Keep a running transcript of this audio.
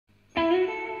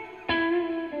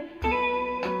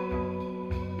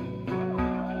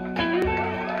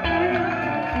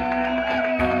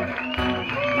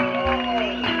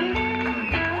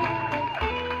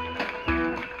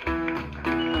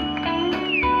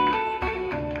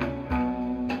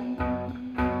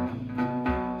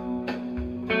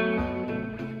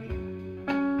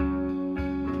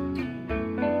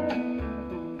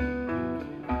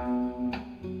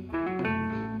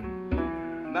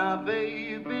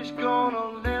baby's gonna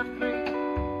leave me,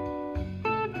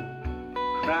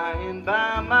 crying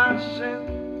by myself.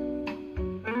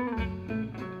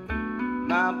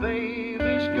 My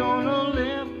baby's gonna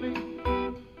leave me,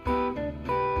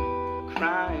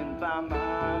 crying by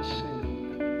myself.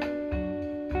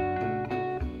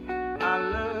 I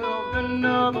loved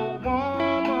another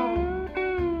woman,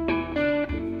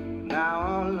 now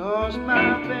I lost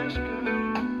my best girl.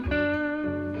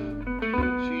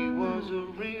 She was a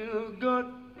real good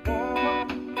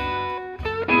woman,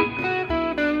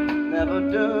 never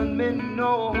done me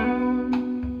no harm.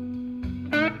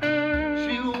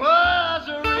 She was a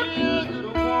real good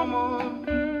woman,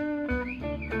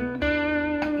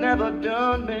 never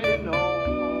done me no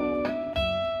harm.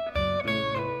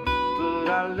 But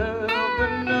I loved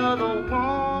another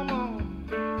woman,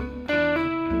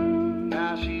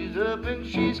 now she's up and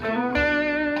she's gone.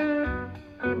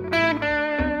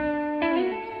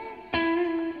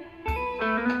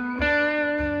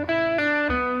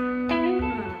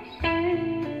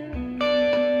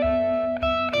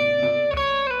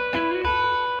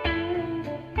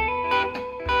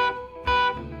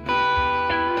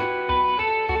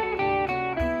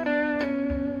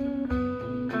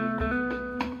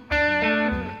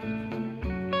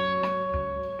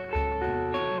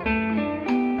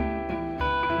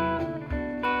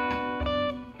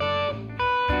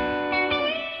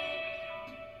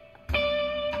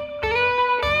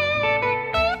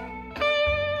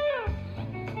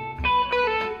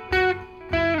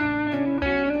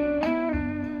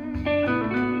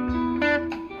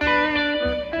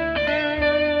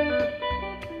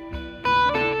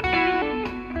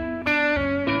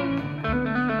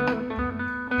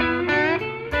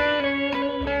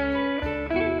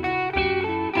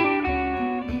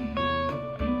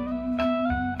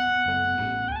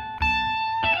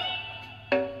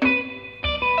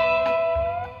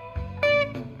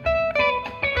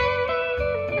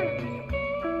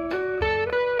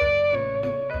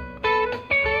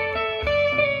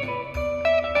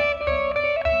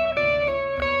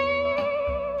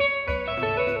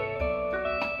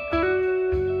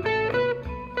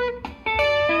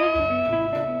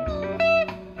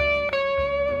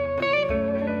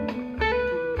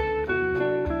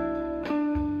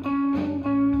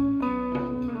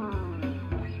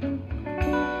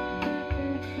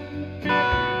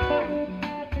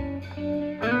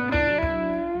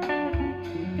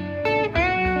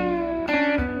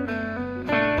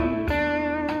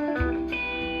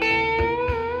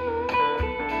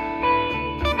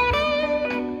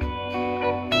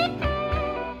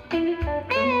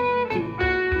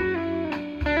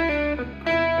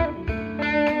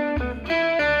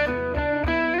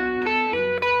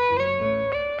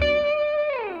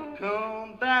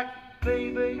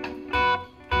 Baby,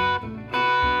 I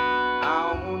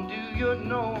won't do you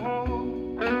no harm.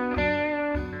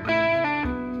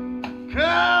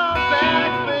 Come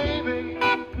back, baby,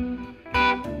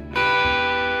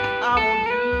 I won't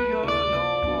do you no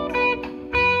harm.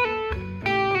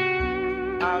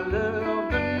 I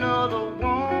loved another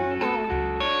woman,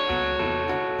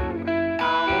 I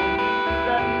won't do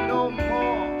that no more.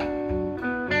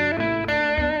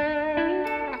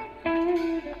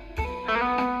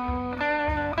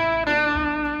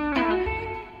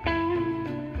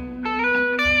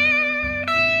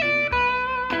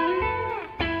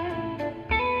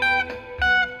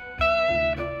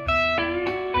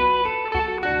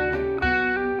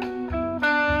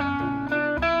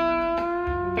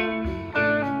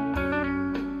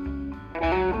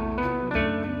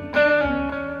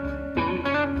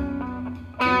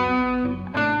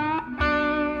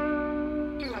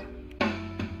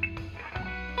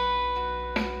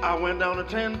 I went down to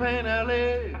 10 Pan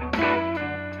Alley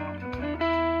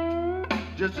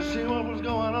just to see what was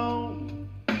going on.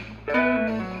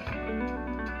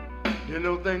 You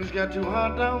know things got too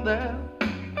hot down there,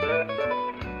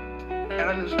 and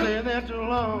I didn't stay there too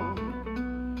long.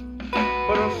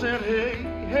 But I said, hey,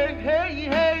 hey, hey,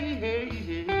 hey, hey,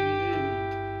 hey.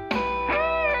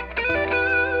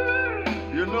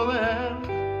 You know that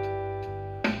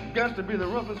got to be the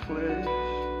roughest place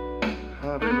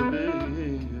I've ever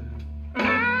been.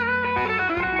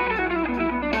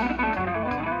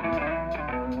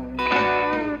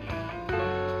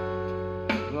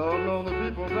 Lord, all the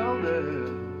people down there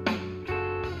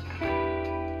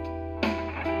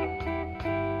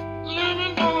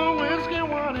living for the whiskey,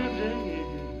 what it is.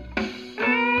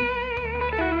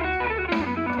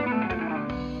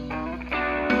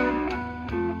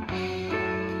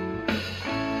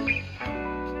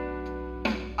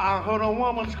 I heard a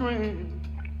woman scream,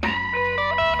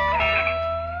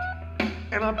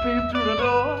 and I peeped through the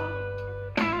door.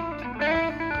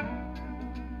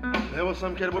 know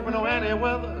some kid whooping on any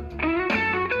weather.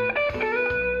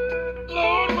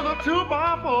 Lord, with a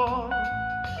 2x4.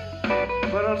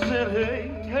 But I said, hey,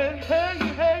 hey, hey,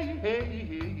 hey, hey,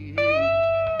 hey.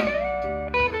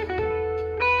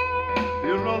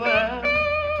 You know that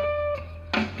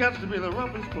got to be the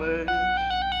roughest place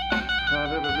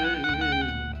I've ever been.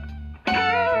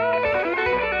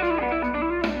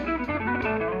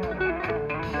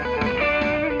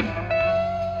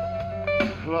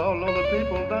 All of the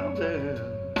people down there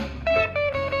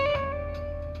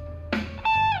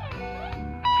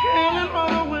hailing for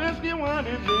the whiskey, wine,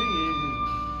 and gin.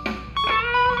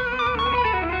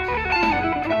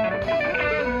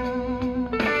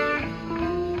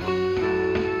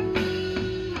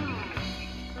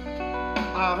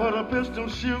 I heard a pistol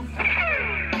shoot,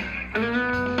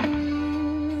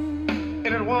 and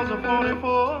it was a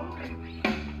 44.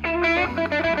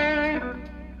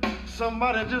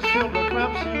 Somebody just killed a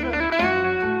crap shooter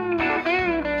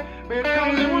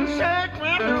because he wouldn't shake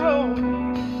round the road.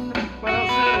 But I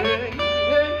said, hey,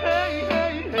 hey, hey,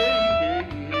 hey, hey,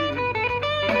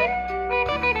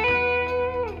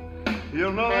 hey. You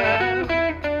know that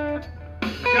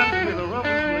got to be the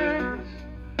roughest place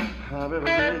I've ever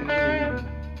been.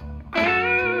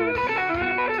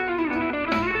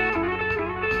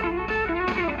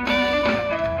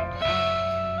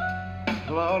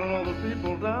 Lord, and all the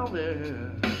people down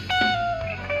there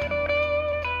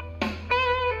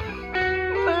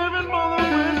living for the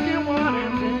whiskey, wine,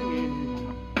 and gin.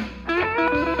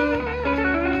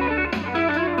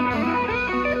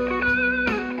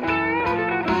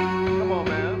 Come on,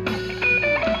 man.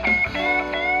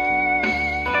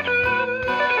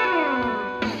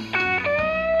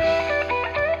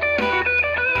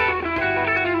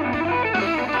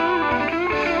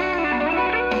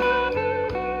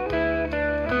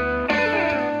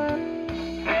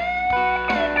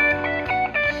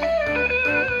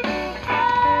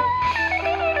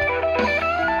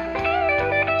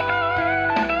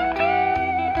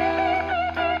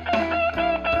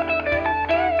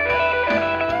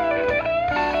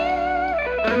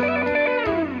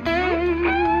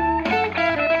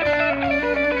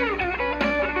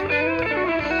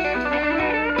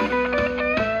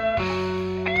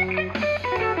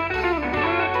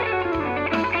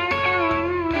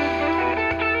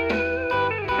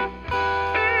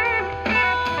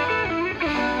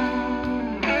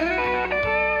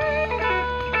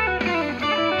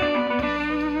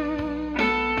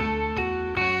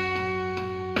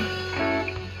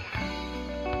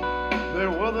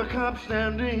 The cop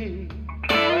standing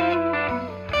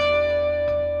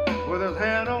with his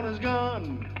hand on his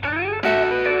gun.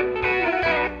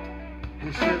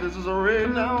 He said, this is a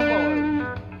raid now, boys.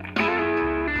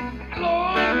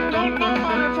 Lord, don't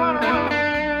nobody try to run.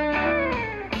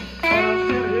 I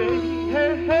said, hey,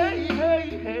 hey, hey, hey,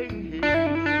 hey, hey.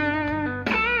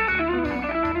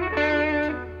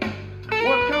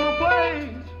 What kind of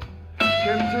place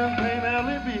can Champagne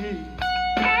Alley be?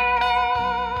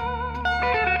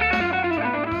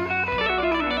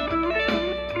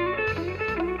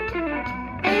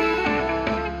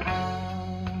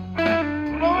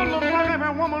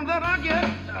 Woman that I get,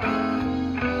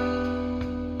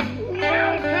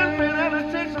 well, Champagne Alley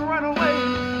takes her right away.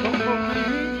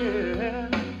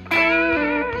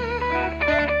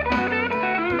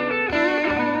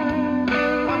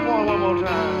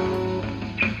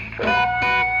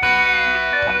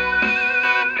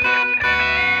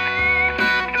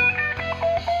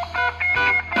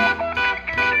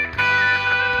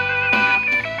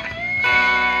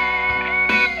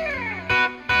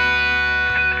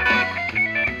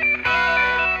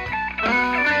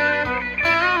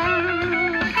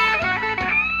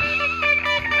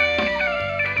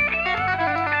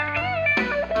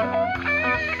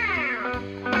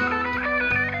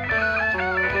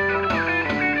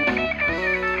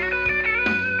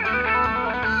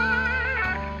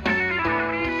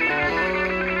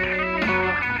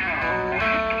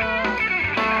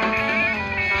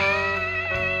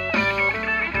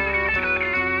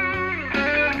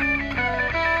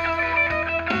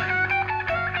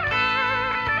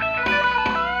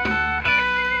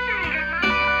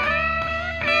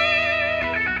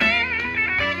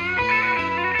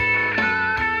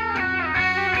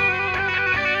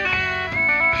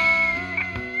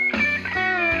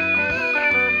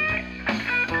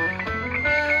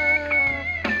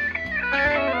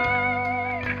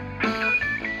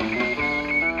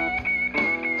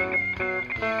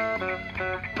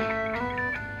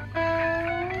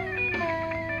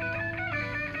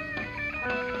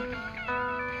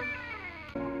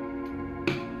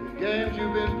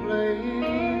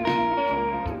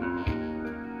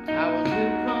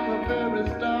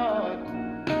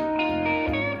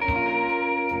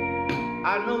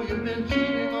 I know you've been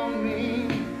cheating on me.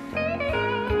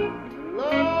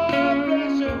 Lord,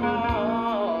 bless your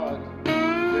heart,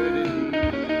 dirty deed.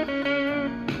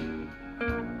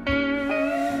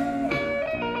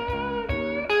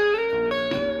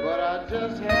 But I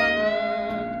just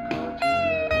haven't caught you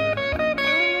yet.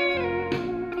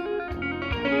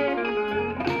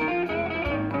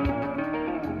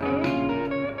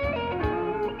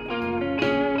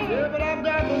 Yeah, but I've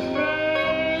got the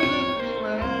strangest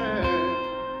feeling.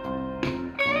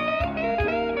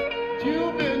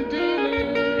 You've been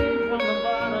dealing from the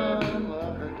bottom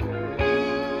of the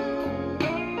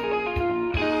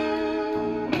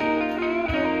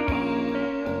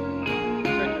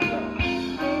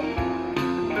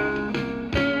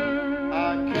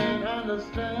I can't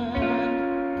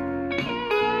understand.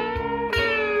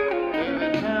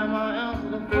 Every time I answer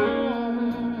the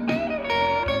phone,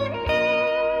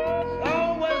 it's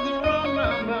always the wrong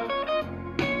number.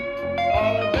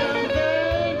 All the damn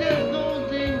thing just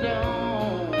goes ding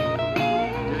dong.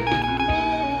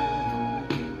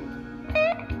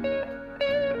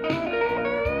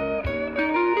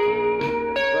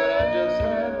 But I just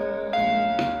haven't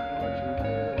caught you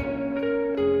yet.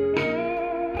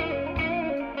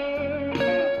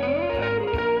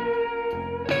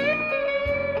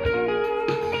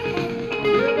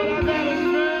 Yeah, but I got a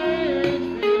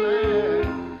strange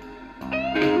feeling.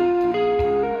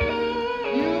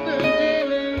 You've been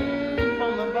dealing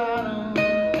from the bottom.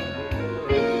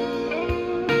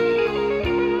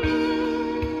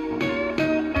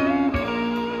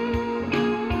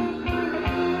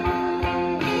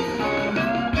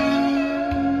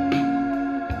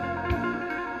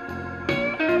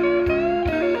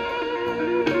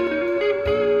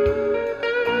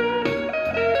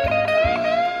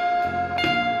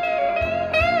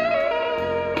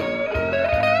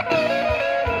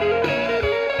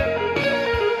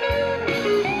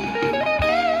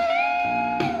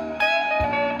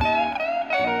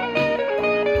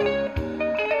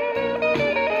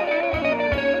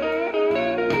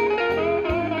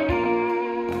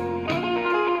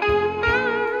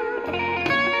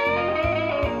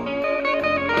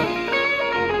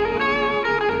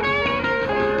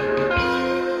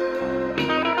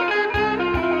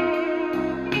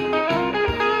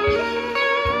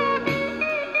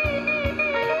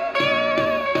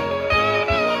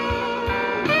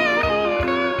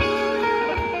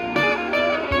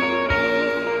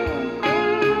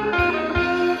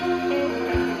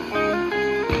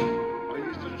 I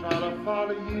used to try to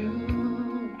follow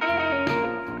you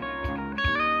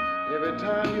every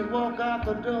time you walk out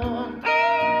the door,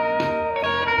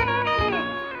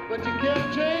 but you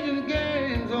kept changing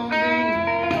games on me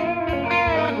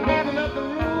and walking up the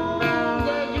rules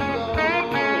as you go.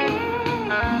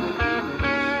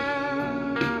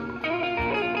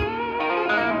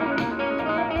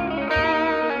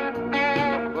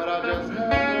 But I just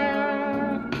haven't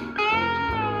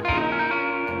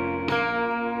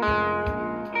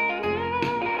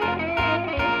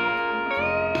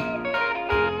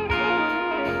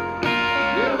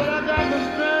Yeah, but I got the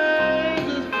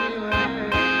strangest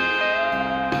feeling.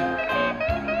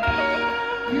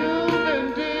 You've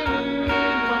been dealing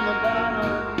from the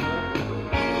bottom.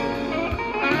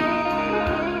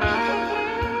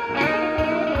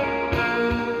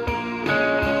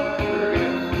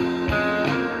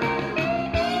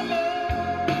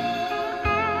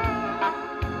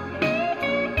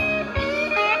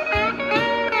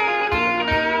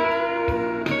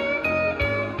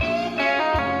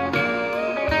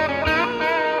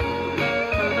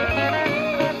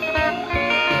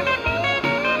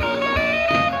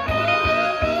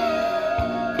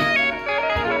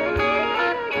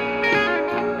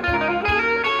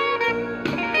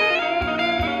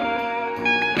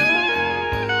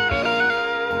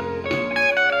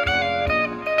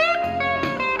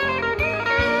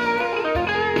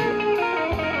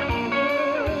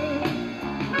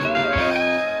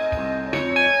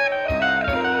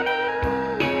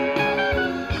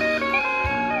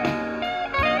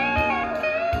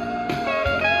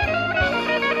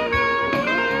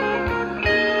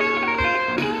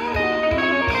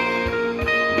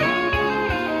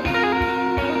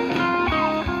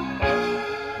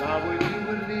 Now when you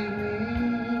would leave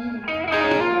me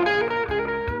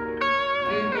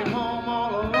home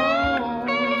all alone,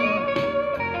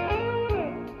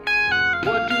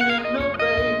 what you didn't know,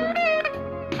 baby,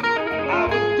 I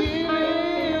was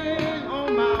dealing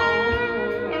on my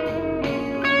own.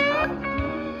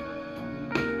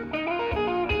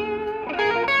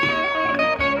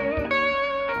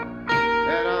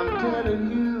 And I'm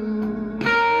telling you,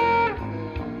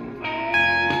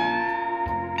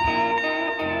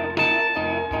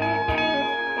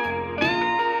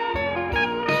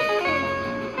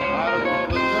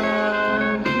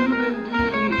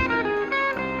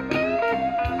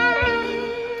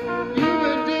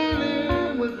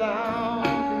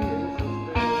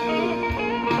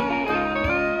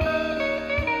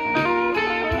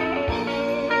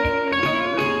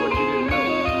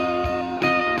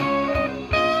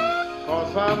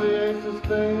 the ace of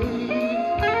spades.